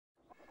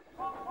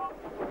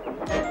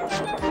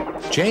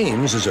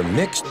James is a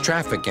mixed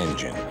traffic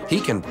engine.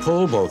 He can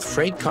pull both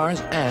freight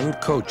cars and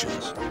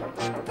coaches.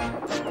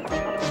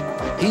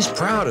 He's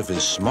proud of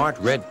his smart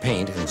red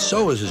paint, and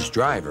so is his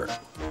driver.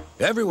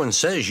 Everyone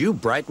says you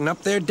brighten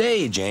up their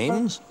day,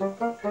 James.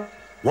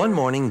 One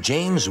morning,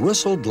 James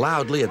whistled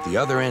loudly at the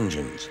other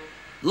engines.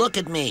 Look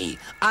at me.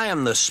 I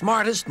am the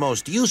smartest,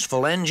 most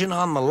useful engine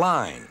on the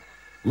line.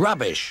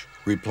 Rubbish,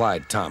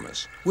 replied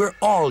Thomas. We're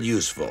all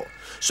useful.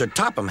 Sir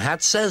Topham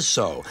Hatt says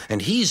so,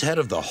 and he's head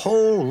of the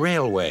whole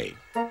railway.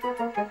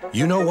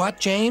 You know what,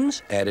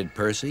 James? Added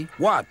Percy.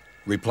 What?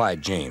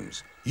 Replied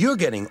James. You're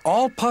getting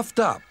all puffed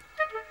up.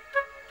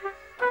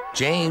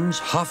 James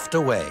huffed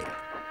away.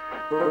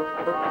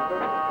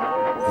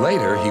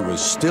 Later, he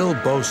was still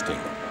boasting.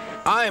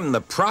 I'm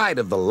the pride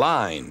of the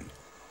line.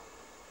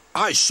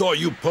 I saw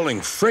you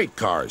pulling freight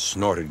cars,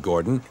 snorted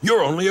Gordon.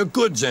 You're only a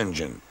goods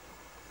engine.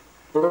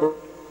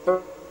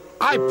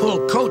 I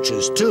pull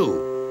coaches,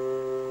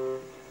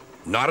 too.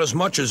 Not as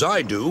much as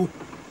I do.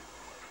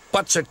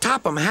 But Sir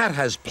Topham Hatt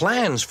has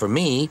plans for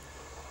me.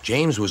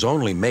 James was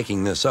only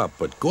making this up,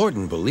 but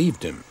Gordon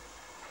believed him.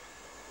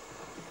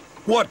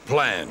 What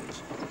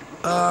plans?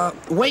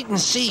 Wait and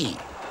see.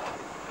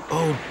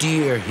 Oh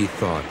dear, he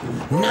thought.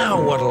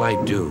 Now what'll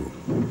I do?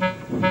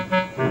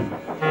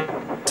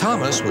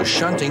 Thomas was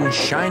shunting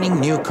shining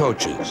new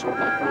coaches.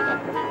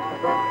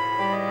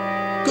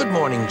 Good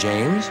morning,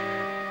 James.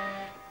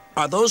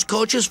 Are those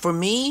coaches for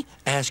me?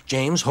 Asked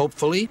James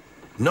hopefully.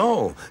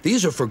 No,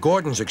 these are for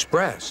Gordon's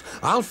Express.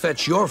 I'll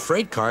fetch your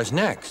freight cars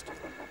next.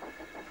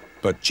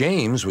 But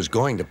James was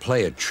going to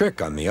play a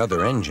trick on the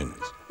other engines.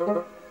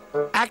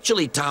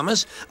 Actually,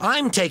 Thomas,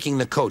 I'm taking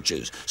the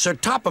coaches. Sir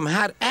Topham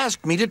Hatt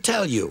asked me to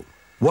tell you.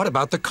 What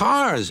about the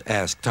cars?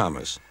 Asked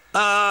Thomas.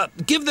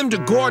 Give them to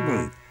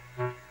Gordon.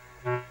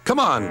 Come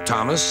on,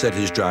 Thomas, said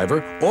his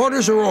driver.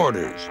 Orders are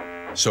orders.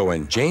 So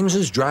when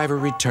James's driver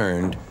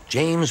returned,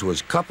 James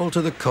was coupled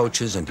to the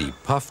coaches and he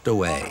puffed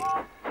away.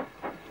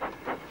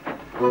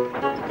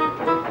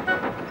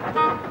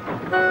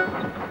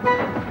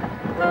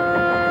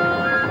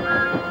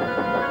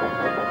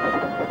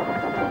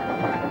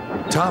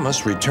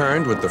 Thomas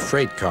returned with the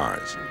freight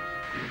cars,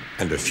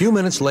 and a few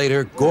minutes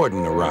later,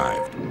 Gordon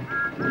arrived.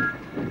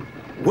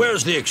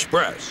 Where's the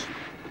express?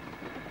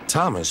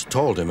 Thomas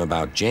told him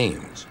about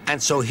James,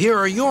 and so here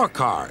are your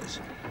cars.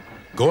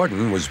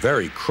 Gordon was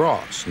very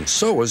cross, and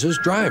so was his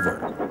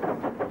driver.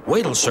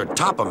 Wait till Sir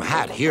Topham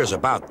Hatt hears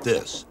about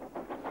this.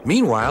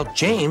 Meanwhile,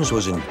 James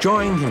was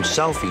enjoying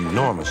himself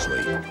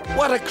enormously.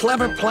 What a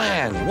clever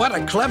plan! What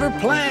a clever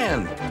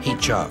plan! He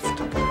chuffed.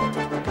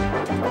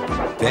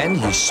 Then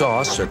he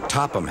saw Sir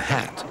Topham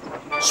Hatt.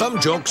 Some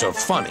jokes are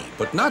funny,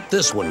 but not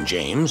this one,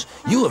 James.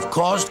 You have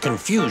caused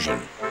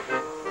confusion.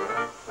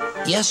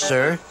 Yes,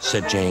 sir,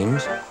 said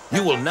James.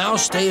 You will now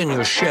stay in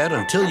your shed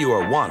until you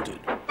are wanted.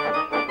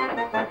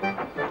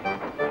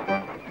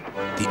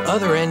 The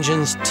other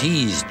engines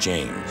teased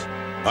James.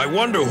 I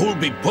wonder who'll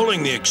be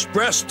pulling the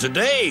express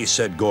today,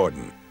 said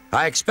Gordon.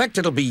 I expect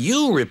it'll be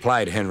you,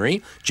 replied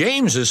Henry.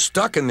 James is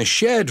stuck in the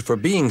shed for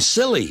being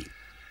silly.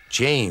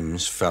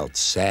 James felt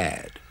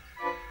sad.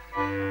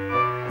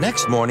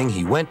 Next morning,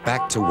 he went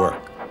back to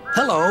work.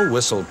 Hello,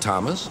 whistled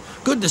Thomas.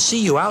 Good to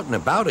see you out and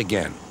about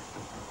again.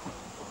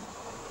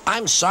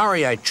 I'm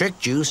sorry I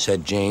tricked you,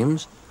 said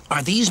James.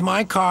 Are these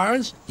my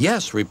cars?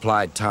 Yes,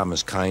 replied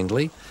Thomas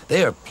kindly.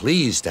 They are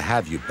pleased to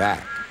have you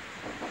back.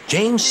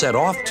 James set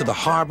off to the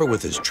harbor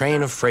with his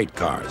train of freight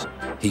cars.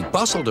 He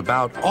bustled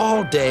about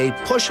all day,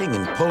 pushing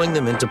and pulling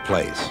them into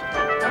place.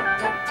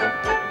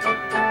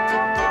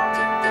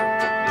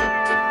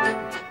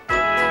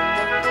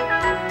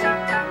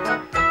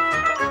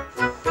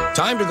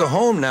 Time to go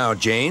home now,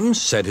 James,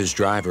 said his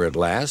driver at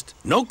last.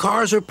 No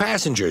cars or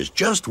passengers,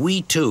 just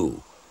we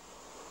two.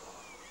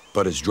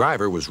 But his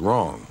driver was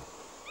wrong.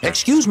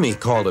 Excuse me,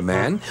 called a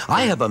man.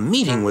 I have a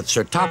meeting with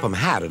Sir Topham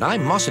Hatt, and I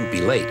mustn't be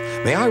late.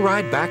 May I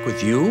ride back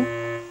with you?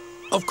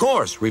 Of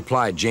course,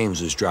 replied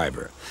James's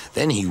driver.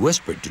 Then he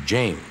whispered to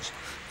James,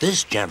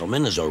 this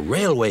gentleman is a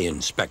railway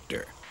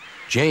inspector.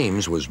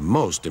 James was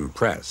most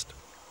impressed.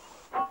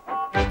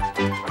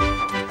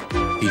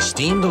 He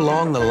steamed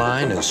along the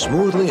line as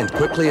smoothly and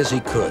quickly as he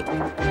could.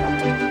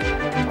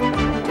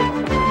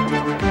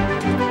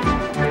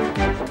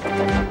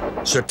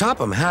 Sir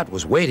Topham Hatt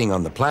was waiting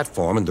on the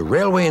platform, and the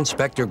railway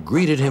inspector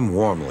greeted him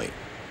warmly.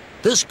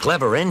 This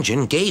clever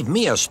engine gave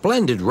me a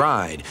splendid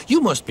ride.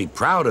 You must be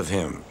proud of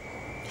him.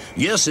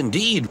 Yes,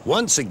 indeed.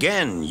 Once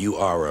again, you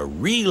are a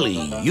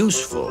really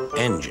useful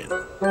engine.